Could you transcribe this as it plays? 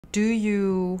Do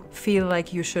you feel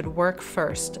like you should work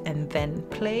first and then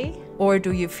play? Or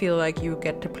do you feel like you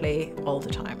get to play all the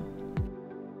time?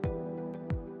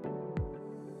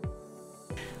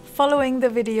 Following the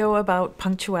video about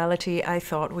punctuality, I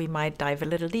thought we might dive a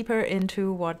little deeper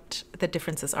into what the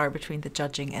differences are between the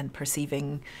judging and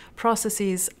perceiving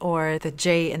processes, or the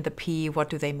J and the P. What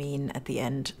do they mean at the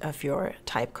end of your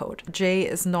type code? J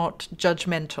is not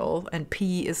judgmental and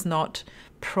P is not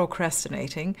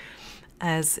procrastinating,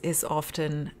 as is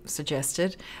often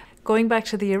suggested. Going back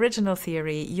to the original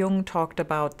theory, Jung talked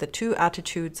about the two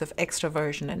attitudes of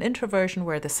extroversion and introversion,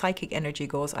 where the psychic energy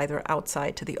goes either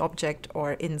outside to the object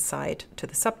or inside to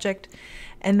the subject.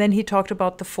 And then he talked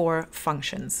about the four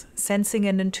functions. Sensing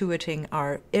and intuiting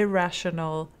are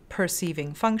irrational,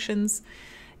 perceiving functions.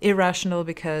 Irrational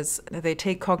because they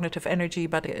take cognitive energy,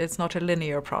 but it's not a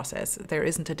linear process. There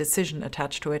isn't a decision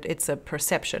attached to it. It's a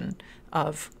perception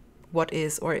of what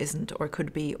is or isn't or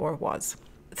could be or was.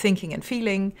 Thinking and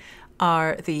feeling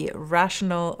are the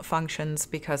rational functions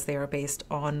because they are based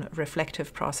on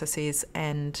reflective processes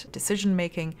and decision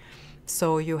making.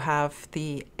 So you have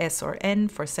the S or N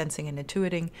for sensing and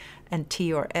intuiting, and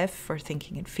T or F for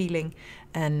thinking and feeling,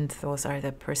 and those are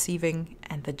the perceiving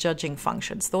and the judging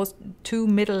functions. Those two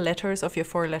middle letters of your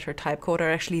four-letter type code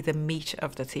are actually the meat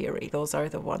of the theory. Those are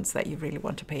the ones that you really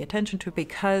want to pay attention to,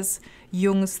 because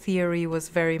Jung's theory was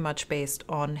very much based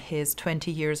on his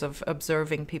 20 years of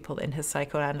observing people in his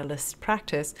psychoanalyst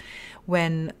practice.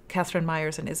 When Catherine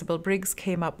Myers and Isabel Briggs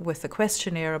came up with the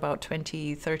questionnaire about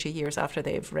 20, 30 years after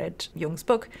they've read Jung's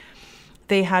book,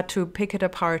 they had to pick it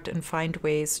apart and find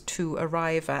ways to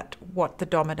arrive at what the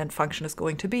dominant function is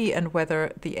going to be and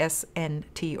whether the S, N,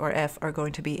 T, or F are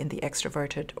going to be in the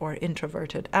extroverted or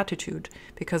introverted attitude,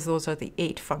 because those are the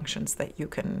 8 functions that you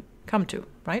can come to,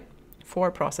 right?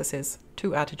 4 processes,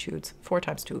 2 attitudes, 4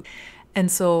 times 2.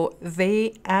 And so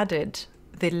they added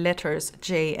the letters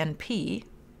J and P,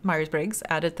 Myers-Briggs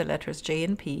added the letters J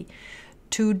and P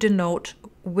to denote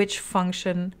which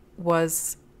function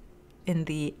was in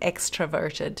the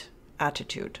extroverted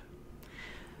attitude.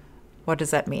 What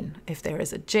does that mean? If there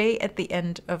is a J at the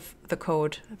end of the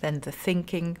code, then the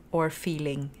thinking or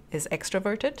feeling is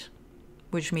extroverted,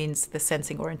 which means the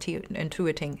sensing or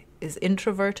intuiting is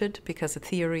introverted, because the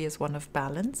theory is one of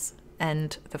balance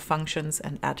and the functions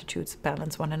and attitudes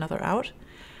balance one another out.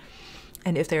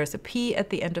 And if there is a P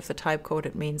at the end of the type code,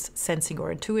 it means sensing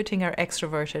or intuiting are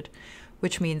extroverted,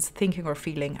 which means thinking or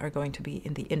feeling are going to be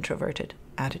in the introverted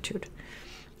attitude.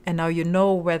 And now you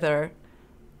know whether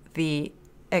the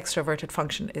extroverted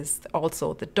function is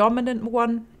also the dominant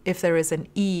one if there is an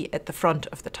E at the front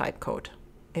of the type code.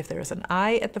 If there is an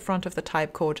I at the front of the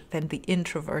type code, then the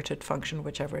introverted function,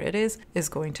 whichever it is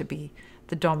going to be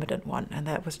the dominant one. And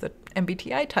that was the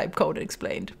MBTI type code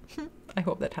explained. I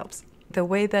hope that helps. The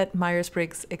way that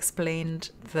Myers-Briggs explained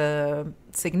the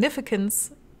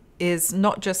significance is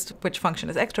not just which function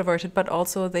is extroverted, but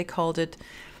also they called it,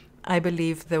 I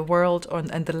believe, the world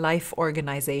and the life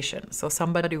organization. So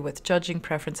somebody with judging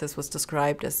preferences was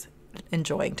described as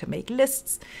enjoying to make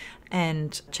lists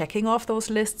and checking off those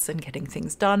lists and getting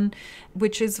things done,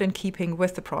 which is in keeping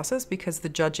with the process, because the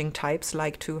judging types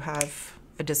like to have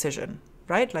a decision,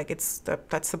 right? Like that's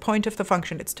the point of the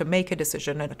function. It's to make a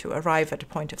decision and to arrive at a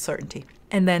point of certainty.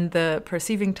 And then the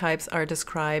perceiving types are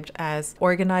described as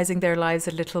organizing their lives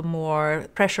a little more.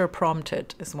 Pressure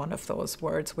prompted is one of those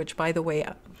words, which, by the way,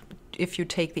 if you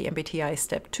take the MBTI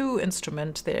Step 2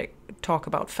 instrument, they talk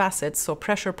about facets. So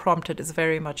pressure prompted is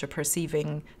very much a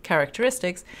perceiving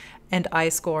characteristics. And I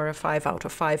score a 5 out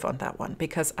of 5 on that one,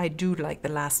 because I do like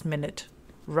the last minute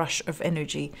rush of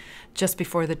energy just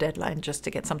before the deadline, just to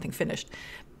get something finished.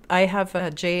 I have a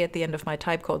J at the end of my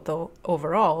type code, though,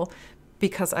 overall,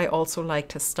 because I also like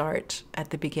to start at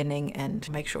the beginning and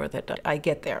make sure that I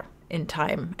get there in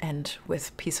time and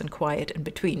with peace and quiet in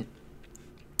between.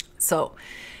 So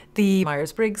the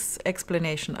Myers-Briggs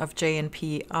explanation of J and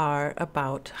P are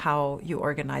about how you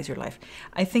organize your life.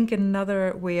 I think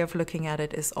another way of looking at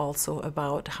it is also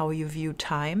about how you view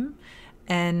time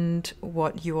and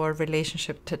what your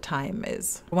relationship to time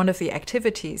is. One of the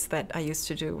activities that I used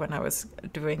to do when I was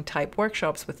doing type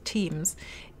workshops with teams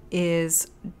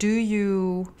is, do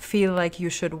you feel like you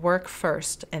should work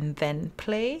first and then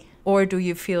play? Or do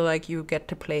you feel like you get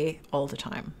to play all the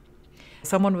time?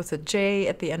 Someone with a J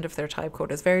at the end of their type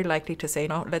code is very likely to say,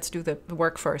 no, let's do the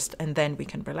work first and then we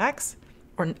can relax.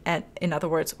 Or in other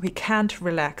words, we can't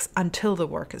relax until the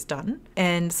work is done.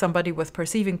 And somebody with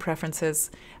perceiving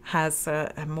preferences has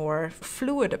a more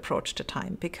fluid approach to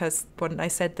time, because when I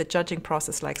said the judging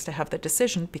process likes to have the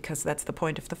decision, because that's the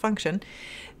point of the function,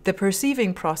 the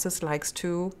perceiving process likes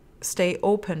to stay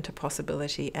open to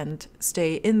possibility and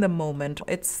stay in the moment,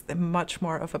 it's much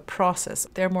more of a process.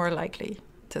 They're more likely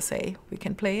to say, we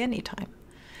can play anytime,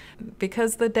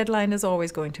 because the deadline is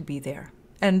always going to be there.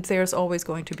 And there's always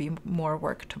going to be more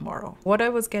work tomorrow. What I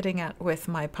was getting at with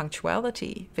my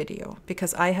punctuality video,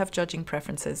 because I have judging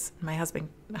preferences, my husband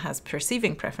has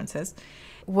perceiving preferences,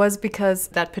 was because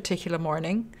that particular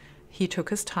morning, he took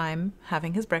his time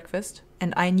having his breakfast,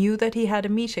 and I knew that he had a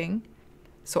meeting,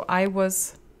 so I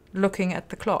was looking at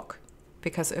the clock.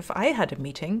 Because if I had a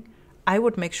meeting, I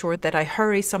would make sure that I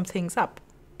hurry some things up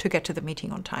to get to the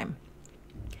meeting on time.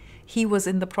 He was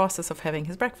in the process of having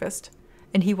his breakfast,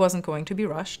 and he wasn't going to be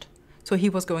rushed, so he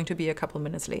was going to be a couple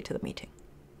minutes late to the meeting.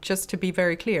 Just to be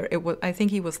very clear, I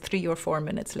think he was 3 or 4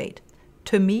 minutes late.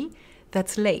 To me,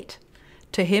 that's late.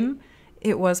 To him,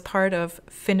 it was part of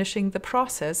finishing the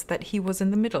process that he was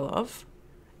in the middle of,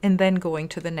 and then going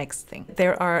to the next thing.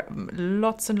 There are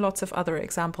lots and lots of other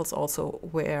examples also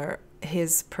where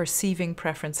his perceiving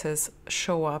preferences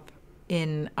show up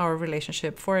in our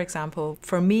relationship. For example,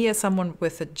 for me as someone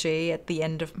with a J at the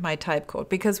end of my type code,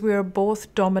 because we are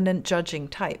both dominant judging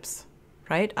types,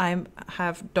 right? I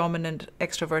have dominant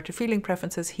extroverted feeling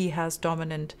preferences. He has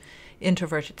dominant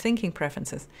introverted thinking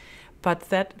preferences. But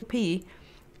that P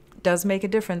does make a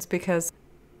difference, because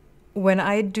when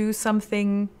I do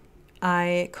something,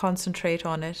 I concentrate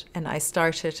on it and I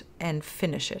start it and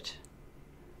finish it.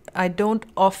 I don't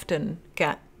often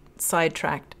get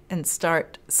sidetracked and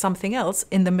start something else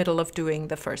in the middle of doing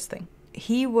the first thing.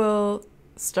 He will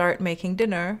start making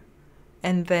dinner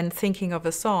and then thinking of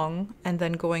a song and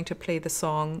then going to play the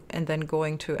song and then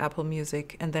going to Apple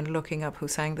Music and then looking up who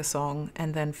sang the song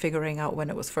and then figuring out when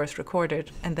it was first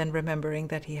recorded and then remembering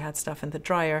that he had stuff in the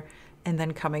dryer and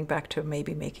then coming back to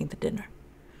maybe making the dinner.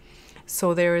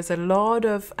 So there is a lot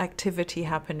of activity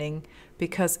happening,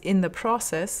 because in the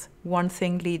process, one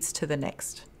thing leads to the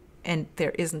next. And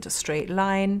there isn't a straight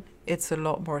line, it's a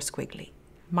lot more squiggly.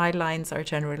 My lines are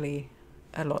generally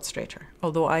a lot straighter,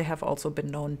 although I have also been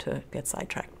known to get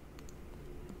sidetracked.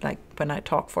 Like when I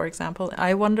talk, for example.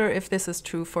 I wonder if this is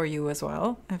true for you as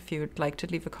well. If you'd like to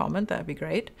leave a comment, that'd be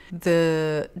great.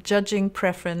 The judging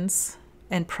preference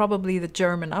and probably the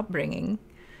German upbringing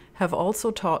have also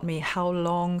taught me how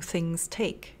long things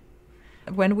take.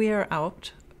 When we are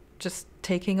out, just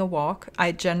taking a walk,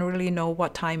 I generally know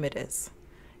what time it is.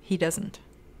 He doesn't.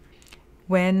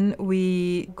 When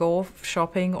we go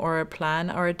shopping or plan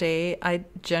our day, I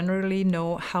generally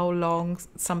know how long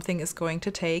something is going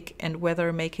to take and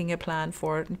whether making a plan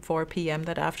for 4 p.m.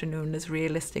 that afternoon is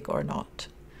realistic or not.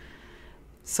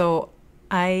 So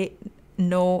I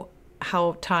know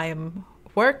how time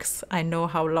works. I know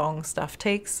how long stuff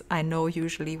takes. I know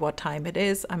usually what time it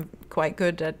is. I'm quite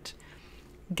good at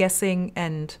guessing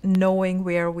and knowing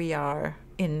where we are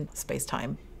in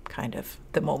space-time, kind of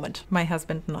the moment. My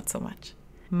husband, not so much.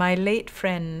 My late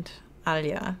friend,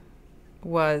 Alia,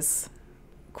 was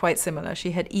quite similar.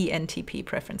 She had ENTP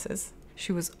preferences.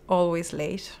 She was always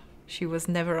late. She was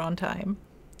never on time.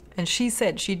 And she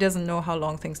said she doesn't know how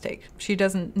long things take. She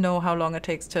doesn't know how long it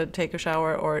takes to take a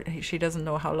shower, or she doesn't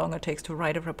know how long it takes to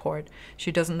write a report.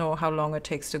 She doesn't know how long it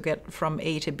takes to get from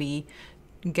A to B,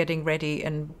 getting ready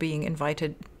and being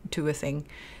invited to a thing.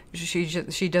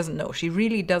 She doesn't know. She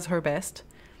really does her best,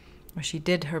 or she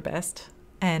did her best.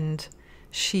 And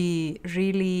she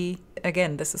really,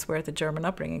 again, this is where the German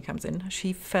upbringing comes in.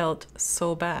 She felt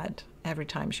so bad every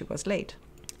time she was late.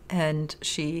 And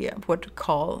she would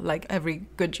call, like every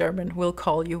good German will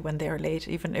call you when they're late.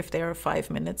 Even if they're 5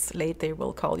 minutes late, they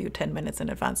will call you 10 minutes in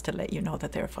advance to let you know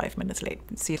that they're 5 minutes late.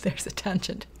 See if there's a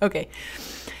tangent. Okay.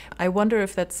 I wonder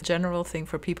if that's a general thing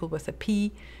for people with a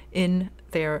P in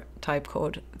their type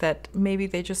code, that maybe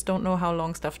they just don't know how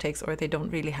long stuff takes, or they don't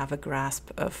really have a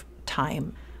grasp of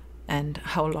time and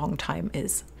how long time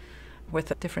is, with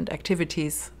the different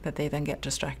activities that they then get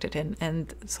distracted in.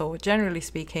 And so generally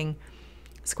speaking,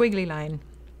 squiggly line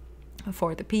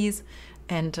for the P's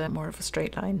and more of a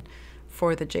straight line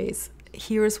for the J's.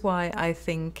 Here's why I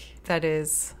think that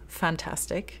is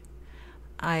fantastic.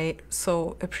 I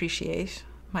so appreciate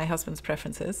my husband's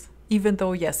preferences, even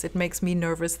though, yes, it makes me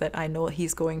nervous that I know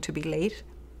he's going to be late.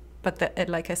 But that,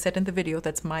 like I said in the video,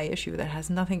 that's my issue. That has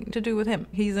nothing to do with him.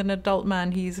 He's an adult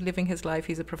man. He's living his life.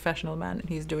 He's a professional man, and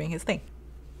he's doing his thing.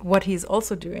 What he's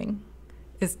also doing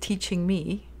is teaching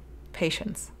me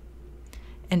patience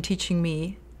and teaching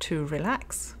me to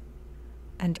relax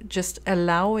and just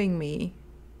allowing me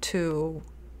to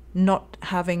not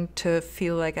having to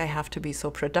feel like I have to be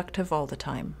so productive all the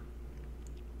time.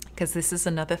 Because this is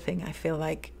another thing. I feel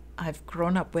like I've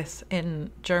grown up with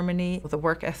in Germany, the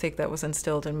work ethic that was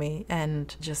instilled in me,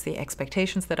 and just the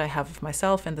expectations that I have of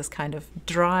myself, and this kind of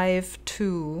drive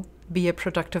to be a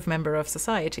productive member of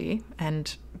society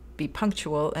and be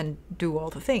punctual and do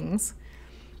all the things,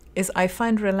 is I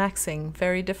find relaxing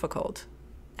very difficult.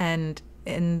 And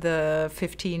in the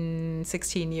 15,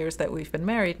 16 years that we've been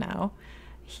married now,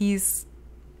 he's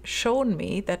shown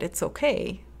me that it's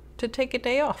okay to take a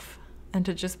day off and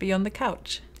to just be on the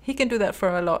couch. He can do that for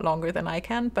a lot longer than I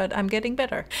can, but I'm getting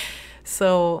better.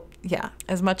 So yeah,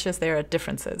 as much as there are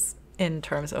differences in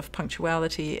terms of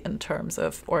punctuality, in terms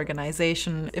of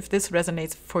organization, if this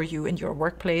resonates for you in your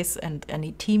workplace and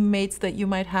any teammates that you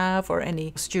might have, or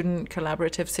any student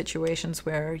collaborative situations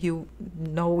where you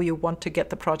know you want to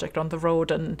get the project on the road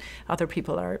and other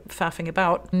people are faffing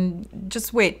about,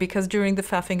 just wait, because during the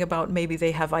faffing about, maybe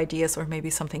they have ideas, or maybe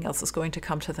something else is going to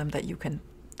come to them that you can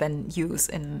then use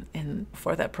in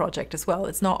for that project as well.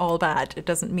 It's not all bad. It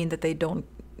doesn't mean that they don't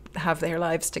have their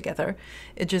lives together.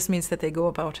 It just means that they go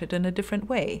about it in a different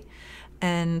way,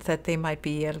 and that they might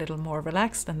be a little more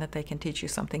relaxed, and that they can teach you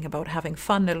something about having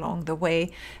fun along the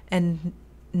way, and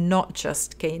not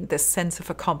just gain this sense of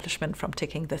accomplishment from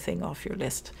ticking the thing off your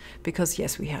list, because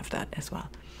yes, we have that as well.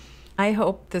 I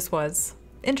hope this was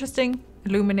interesting,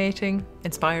 illuminating,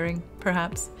 inspiring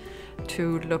perhaps,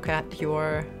 to look at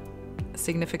your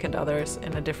significant others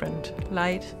in a different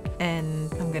light,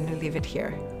 and I'm going to leave it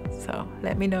here. So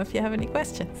let me know if you have any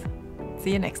questions.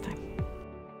 See you next time.